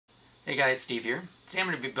Hey guys, Steve here. Today I'm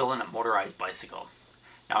going to be building a motorized bicycle.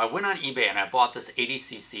 Now I went on eBay and I bought this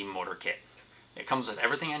 80cc motor kit. It comes with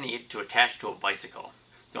everything I need to attach to a bicycle.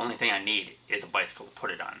 The only thing I need is a bicycle to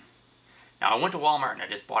put it on. Now I went to Walmart and I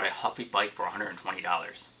just bought a Huffy bike for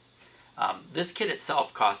 $120. This kit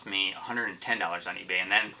itself cost me $110 on eBay,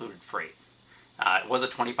 and that included freight. It was a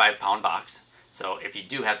 25-pound box, so if you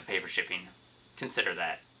do have to pay for shipping, consider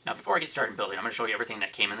that. Now before I get started building, I'm going to show you everything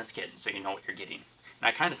that came in this kit so you know what you're getting. And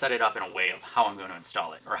I kind of set it up in a way of how I'm going to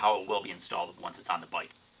install it, or how it will be installed once it's on the bike.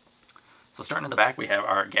 So starting in the back, we have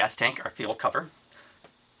our gas tank, our fuel cover,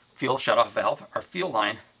 fuel shutoff valve, our fuel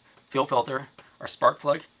line, fuel filter, our spark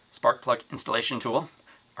plug installation tool,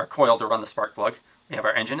 our coil to run the spark plug. We have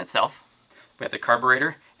our engine itself. We have the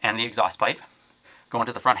carburetor and the exhaust pipe. Going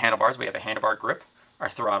to the front handlebars, we have a handlebar grip, our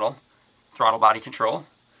throttle body control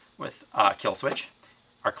with kill switch,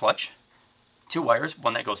 our clutch, 2 wires,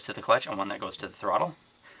 one that goes to the clutch and one that goes to the throttle.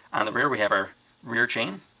 On the rear we have our rear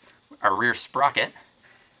chain, our rear sprocket,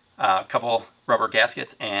 a couple rubber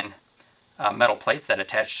gaskets and metal plates that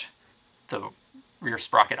attach the rear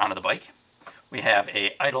sprocket onto the bike. We have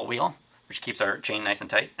a idle wheel, which keeps our chain nice and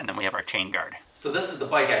tight, and then we have our chain guard. So this is the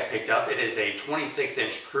bike I picked up. It is a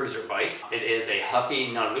 26-inch cruiser bike. It is a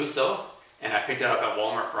Huffy Nel Lusso, and I picked it up at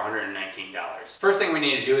Walmart for $119. First thing we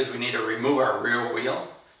need to do is we need to remove our rear wheel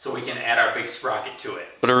so we can add our big sprocket to it.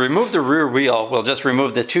 So to remove the rear wheel, we'll just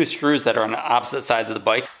remove the 2 screws that are on the opposite sides of the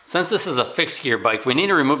bike. Since this is a fixed gear bike, we need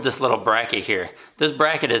to remove this little bracket here. This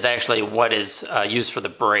bracket is actually what is used for the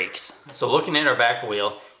brakes. So looking at our back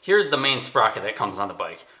wheel, here's the main sprocket that comes on the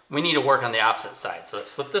bike. We need to work on the opposite side. So let's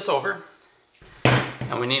flip this over.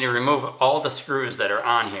 And we need to remove all the screws that are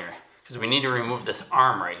on here, because we need to remove this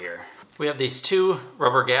arm right here. We have these 2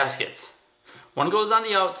 rubber gaskets. One goes on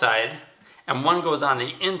the outside, and one goes on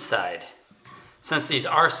the inside. Since these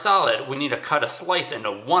are solid, we need to cut a slice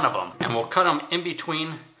into one of them, and we'll cut them in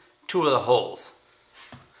between 2 of the holes.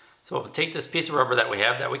 So we'll take this piece of rubber that we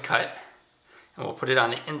have that we cut, and we'll put it on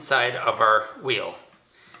the inside of our wheel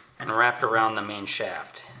and wrap it around the main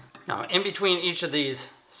shaft. Now in between each of these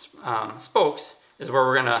spokes is where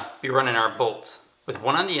we're gonna be running our bolts. With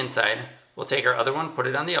one on the inside, we'll take our other one, put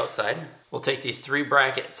it on the outside. We'll take these 3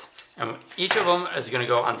 brackets, and each of them is going to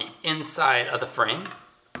go on the inside of the frame.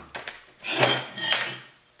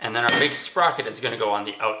 And then our big sprocket is going to go on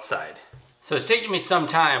the outside. So it's taken me some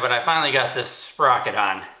time, but I finally got this sprocket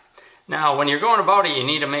on. Now when you're going about it, you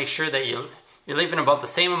need to make sure that you're leaving about the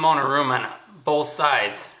same amount of room on both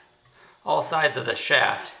sides, all sides of the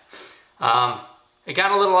shaft. It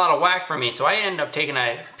got a little out of whack for me, so I ended up taking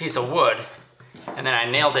a piece of wood and then I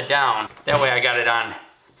nailed it down. That way I got it on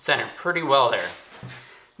center pretty well there.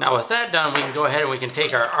 Now with that done, we can go ahead and we can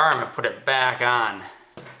take our arm and put it back on.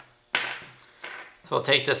 So we'll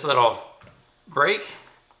take this little brake,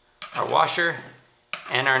 our washer,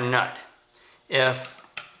 and our nut. If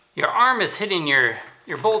your arm is hitting your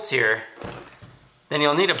bolts here, then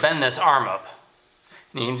you'll need to bend this arm up.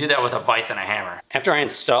 And you can do that with a vise and a hammer. After I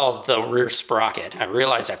installed the rear sprocket, I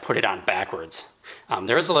realized I put it on backwards.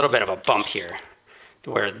 There is a little bit of a bump here, to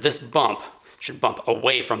where this bump should bump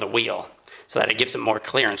away from the wheel, so that it gives it more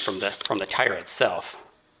clearance from the tire itself.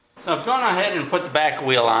 So I've gone ahead and put the back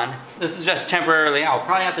wheel on. This is just temporarily. I'll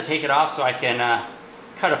probably have to take it off so I can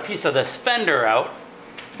cut a piece of this fender out.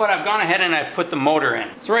 But I've gone ahead and I put the motor in.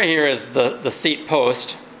 So right here is the seat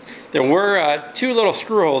post. There were 2 little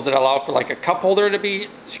screw holes that allow for like a cup holder to be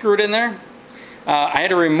screwed in there. I had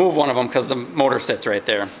to remove one of them because the motor sits right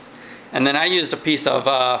there. And then I used a piece of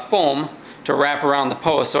foam to wrap around the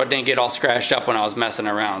post so it didn't get all scratched up when I was messing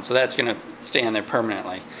around. So that's gonna stay in there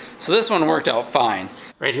permanently. So this one worked out fine.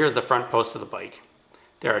 Right here's the front post of the bike.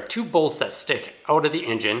 There are 2 bolts that stick out of the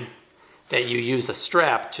engine that you use a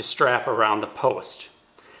strap to strap around the post.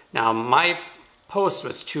 Now my post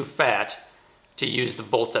was too fat to use the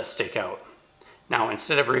bolts that stick out. Now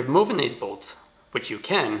instead of removing these bolts, which you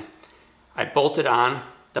can, I bolted on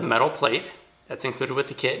the metal plate that's included with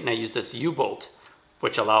the kit, and I use this U-bolt,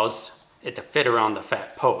 which allows it to fit around the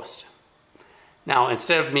fat post. Now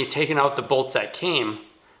instead of me taking out the bolts that came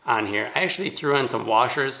on here, I actually threw in some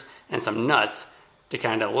washers and some nuts to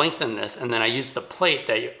kind of lengthen this, and then I used the plate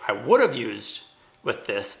that I would have used with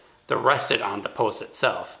this to rest it on the post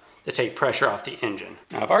itself to take pressure off the engine.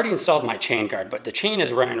 Now I've already installed my chain guard, but the chain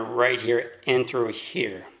is running right here in through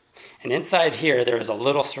here. And inside here there is a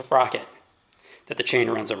little sprocket that the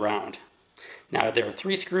chain runs around. Now there are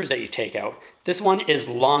 3 screws that you take out. This one is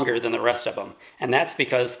longer than the rest of them, and that's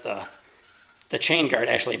because the chain guard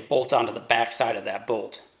actually bolts onto the back side of that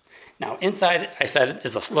bolt. Now inside, I said,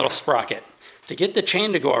 is a little sprocket. To get the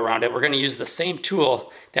chain to go around it, we're going to use the same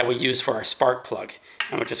tool that we use for our spark plug.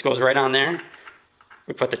 and it just goes right on there.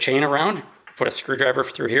 We put the chain around, put a screwdriver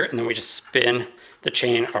through here, and then we just spin the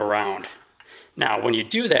chain around. Now, when you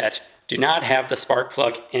do that, do not have the spark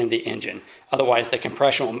plug in the engine. Otherwise, the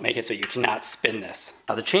compression will make it so you cannot spin this.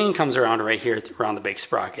 Now, the chain comes around right here around the big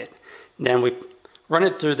sprocket. And then we run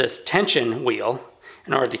it through this tension wheel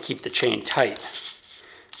in order to keep the chain tight.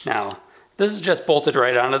 Now, this is just bolted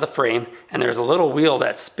right onto the frame, and there's a little wheel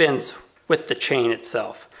that spins with the chain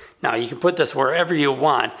itself. Now, you can put this wherever you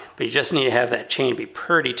want, but you just need to have that chain be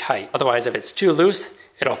pretty tight. Otherwise, if it's too loose,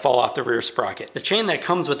 it'll fall off the rear sprocket. The chain that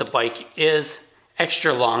comes with the bike is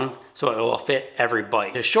extra long, so it will fit every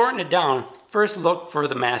bike. To shorten it down, first look for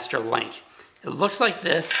the master link. It looks like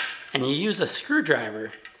this, and you use a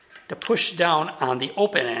screwdriver to push down on the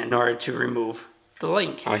open end in order to remove the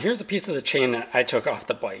link. Now, here's a piece of the chain that I took off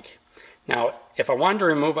the bike. Now, if I wanted to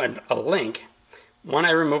remove a link,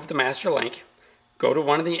 I removed the master link, go to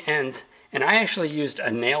one of the ends, and I actually used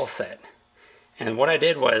a nail set. And what I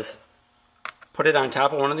did was put it on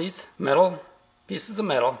top of one of these metal pieces of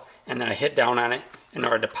metal, and then I hit down on it in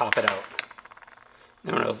order to pop it out.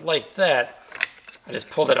 And when it was like that, I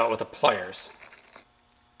just pulled it out with the pliers.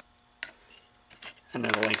 And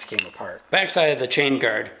then the links came apart. Backside of the chain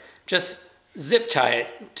guard, just zip tie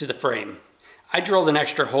it to the frame. I drilled an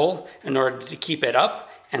extra hole in order to keep it up,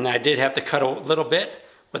 and I did have to cut a little bit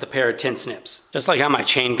with a pair of tin snips. Just like on my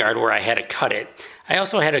chain guard where I had to cut it, I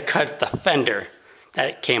also had to cut the fender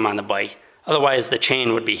that came on the bike. Otherwise, the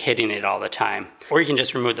chain would be hitting it all the time. Or you can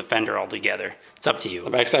just remove the fender altogether. It's up to you. The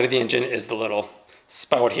backside of the engine is the little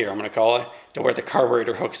spout here, I'm gonna call it, to where the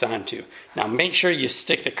carburetor hooks onto. Now make sure you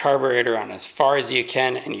stick the carburetor on as far as you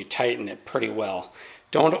can and you tighten it pretty well.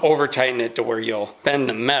 Don't over tighten it to where you'll bend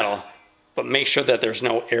the metal, but make sure that there's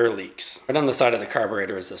no air leaks. Right on the side of the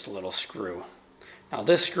carburetor is this little screw. Now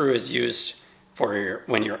this screw is used for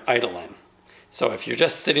when you're idling. So if you're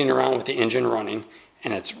just sitting around with the engine running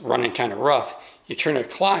and it's running kind of rough, you turn it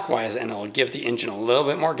clockwise and it'll give the engine a little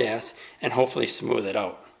bit more gas and hopefully smooth it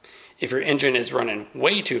out. If your engine is running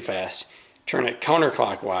way too fast, turn it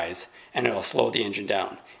counterclockwise and it'll slow the engine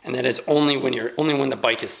down. And that is only when the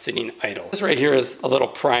bike is sitting idle. This right here is a little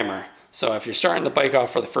primer. So if you're starting the bike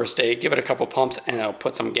off for the first day, give it a couple pumps and it'll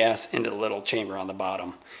put some gas into the little chamber on the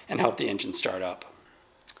bottom and help the engine start up.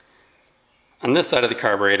 On this side of the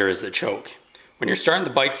carburetor is the choke. When you're starting the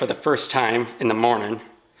bike for the first time in the morning,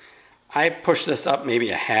 I push this up maybe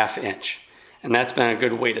a ½ inch, and that's been a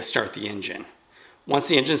good way to start the engine. Once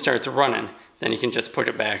the engine starts running, then you can just put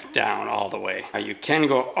it back down all the way. Now you can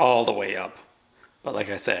go all the way up, but like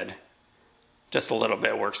I said, just a little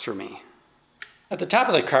bit works for me. At the top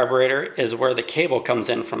of the carburetor is where the cable comes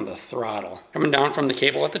in from the throttle. Coming down from the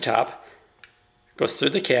cable at the top, goes through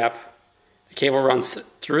the cap, the cable runs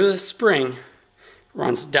through the spring,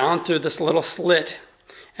 runs down through this little slit,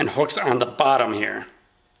 and hooks on the bottom here.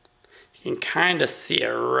 You can kind of see it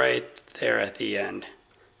right there at the end.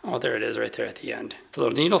 Oh, there it is right there at the end. So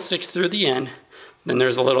the needle sticks through the end, then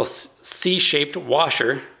there's a little C-shaped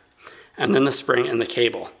washer, and then the spring and the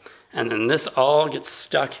cable. And then this all gets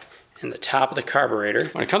stuck in the top of the carburetor.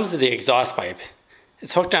 When it comes to the exhaust pipe,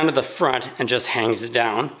 it's hooked onto the front and just hangs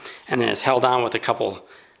down, and then it's held on with a couple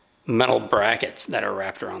metal brackets that are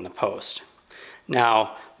wrapped around the post.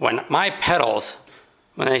 Now, when my pedals,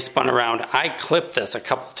 when they spun around, I clipped this a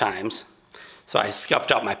couple times, so I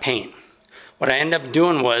scuffed up my paint. What I ended up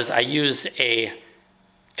doing was I used a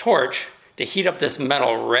torch to heat up this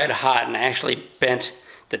metal red hot, and I actually bent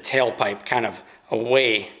the tailpipe kind of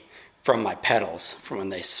away from my pedals from when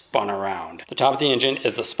they spun around. The top of the engine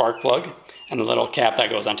is the spark plug and the little cap that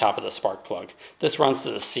goes on top of the spark plug. This runs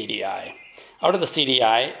to the CDI. Out of the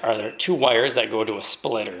CDI are there 2 wires that go to a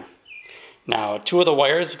splitter. Now 2 of the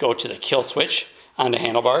wires go to the kill switch on the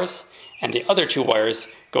handlebars, and the other 2 wires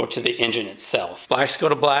go to the engine itself. Blacks go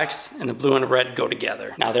to blacks, and the blue and the red go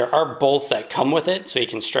together. Now there are bolts that come with it so you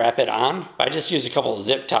can strap it on, but I just used a couple of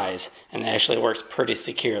zip ties and it actually works pretty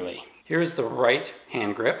securely. Here's the right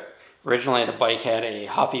hand grip. Originally the bike had a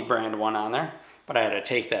Huffy brand one on there, but I had to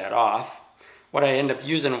take that off. What I ended up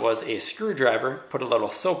using was a screwdriver, put a little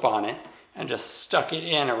soap on it, and just stuck it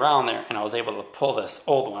in around there, and I was able to pull this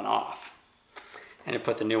old one off and to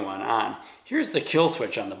put the new one on. Here's the kill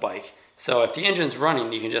switch on the bike. So if the engine's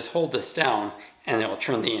running, you can just hold this down and it will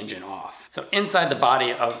turn the engine off. So inside the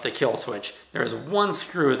body of the kill switch, there's 1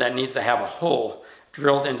 screw that needs to have a hole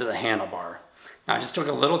drilled into the handlebar. Now I just took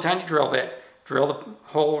a little tiny drill bit, drilled a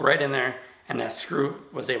hole right in there, and that screw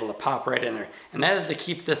was able to pop right in there. And that is to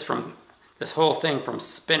keep this whole thing from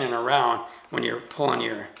spinning around when you're pulling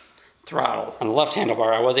your throttle. On the left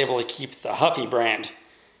handlebar, I was able to keep the Huffy brand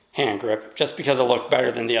hand grip just because it looked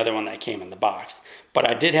better than the other one that came in the box. But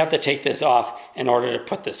I did have to take this off in order to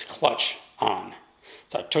put this clutch on.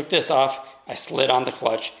 So I took this off, I slid on the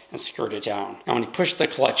clutch and screwed it down. Now when you push the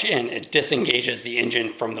clutch in, it disengages the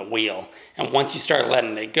engine from the wheel. And once you start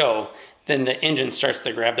letting it go, then the engine starts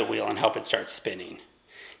to grab the wheel and help it start spinning.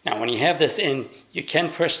 Now when you have this in, you can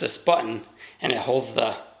push this button and it holds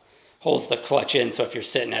the clutch in, so if you're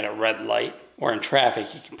sitting at a red light or in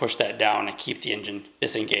traffic, you can push that down and keep the engine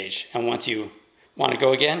disengaged. And once you want to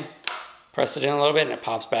go again, press it in a little bit and it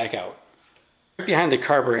pops back out. Right behind the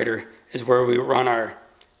carburetor is where we run our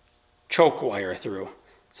choke wire through.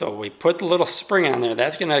 So we put the little spring on there.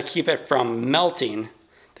 That's going to keep it from melting,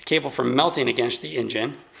 the cable from melting against the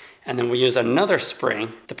engine. And then we use another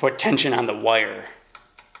spring to put tension on the wire.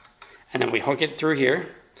 And then we hook it through here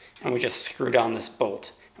and we just screw down this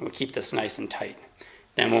bolt and we keep this nice and tight.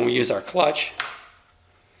 Then when we use our clutch,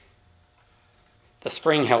 the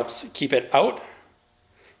spring helps keep it out.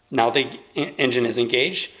 Now the engine is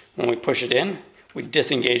engaged. When we push it in, we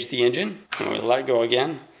disengage the engine. When we let go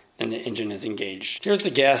again, then the engine is engaged. Here's the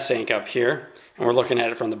gas tank up here, and we're looking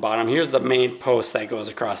at it from the bottom. Here's the main post that goes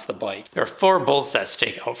across the bike. There are 4 bolts that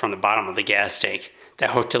stick out from the bottom of the gas tank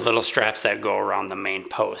that hook to little straps that go around the main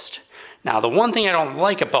post. Now the one thing I don't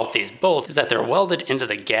like about these bolts is that they're welded into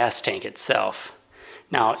the gas tank itself.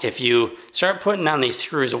 Now if you start putting on these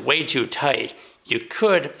screws way too tight, you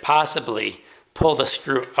could possibly pull the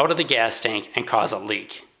screw out of the gas tank and cause a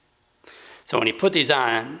leak. So when you put these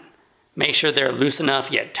on, make sure they're loose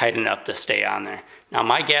enough yet tight enough to stay on there. Now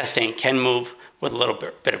my gas tank can move with a little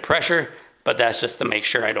bit of pressure, but that's just to make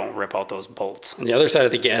sure I don't rip out those bolts. On the other side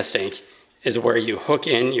of the gas tank is where you hook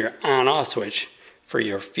in your on-off switch for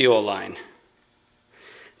your fuel line.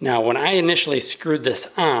 Now when I initially screwed this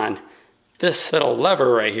on, this little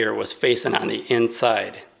lever right here was facing on the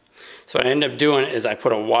inside. So what I ended up doing is I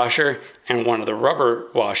put a washer and one of the rubber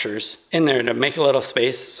washers in there to make a little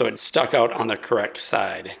space so it stuck out on the correct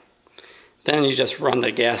side. Then you just run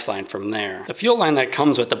the gas line from there. The fuel line that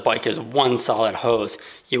comes with the bike is one solid hose.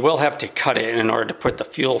 You will have to cut it in order to put the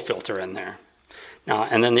fuel filter in there. Now,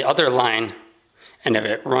 and then the other line, and if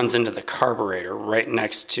it runs into the carburetor right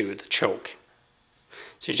next to the choke.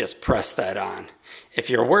 So you just press that on. If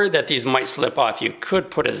you're worried that these might slip off, you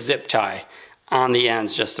could put a zip tie on the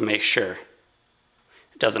ends just to make sure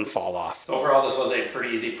it doesn't fall off. So overall, this was a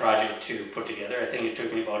pretty easy project to put together. I think it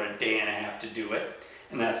took me about a day and a half to do it.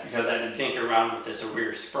 And that's because I had to tinker around with this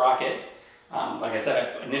rear sprocket. Like I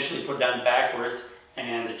said, I initially put it down backwards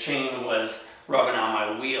and the chain was rubbing on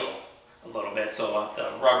my wheel a little bit, so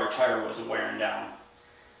the rubber tire was wearing down.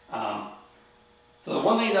 So the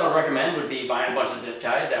one thing I would recommend would be buying a bunch of zip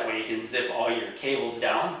ties. That way you can zip all your cables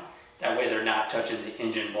down. That way they're not touching the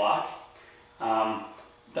engine block.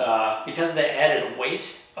 Because of the added weight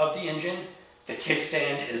of the engine, the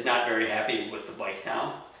kickstand is not very happy with the bike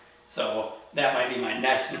now. So that might be my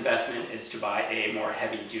next investment, is to buy a more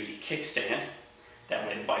heavy-duty kickstand. That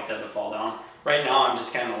way the bike doesn't fall down. Right now I'm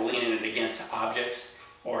just kind of leaning it against objects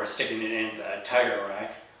or sticking it in the tire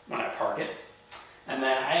rack when I park it. And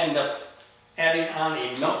then I end up adding on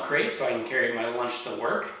a milk crate so I can carry my lunch to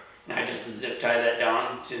work. And I just zip tie that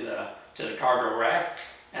down to the cargo rack.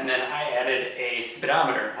 And then I added a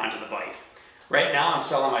speedometer onto the bike. Right now I'm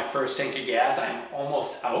still on my first tank of gas. I'm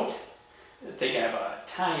almost out. I think I have a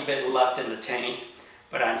tiny bit left in the tank,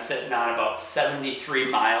 but I'm sitting on about 73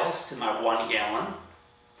 miles to my 1 gallon.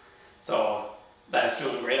 So that's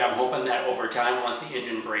doing great. I'm hoping that over time, once the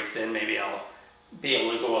engine breaks in, maybe I'll be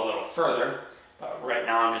able to go a little further. But right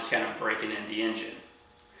now I'm just kind of breaking in the engine.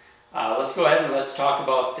 Let's go ahead and let's talk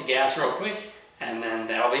about the gas real quick, and then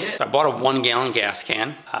that'll be it. So I bought a 1 gallon gas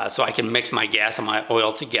can so I can mix my gas and my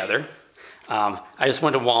oil together. I just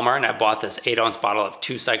went to Walmart and I bought this 8-ounce bottle of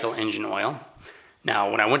 2-cycle engine oil.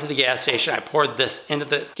 Now when I went to the gas station, I poured this into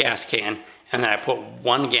the gas can and then I put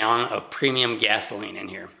 1 gallon of premium gasoline in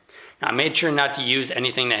here. Now I made sure not to use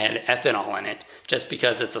anything that had ethanol in it, just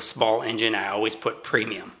because it's a small engine. I always put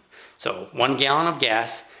premium. So 1 gallon of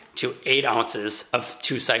gas to 8 ounces of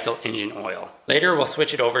 2-cycle engine oil. Later we'll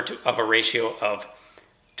switch it over to a ratio of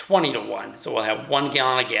 20 to 1. So we'll have 1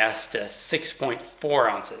 gallon of gas to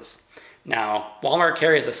 6.4 ounces. Now, Walmart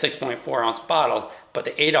carries a 6.4 ounce bottle, but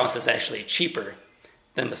the 8 ounce is actually cheaper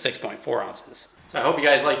than the 6.4 ounces. So I hope you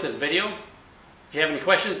guys like this video. If you have any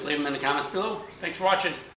questions, leave them in the comments below. Thanks for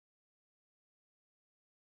watching.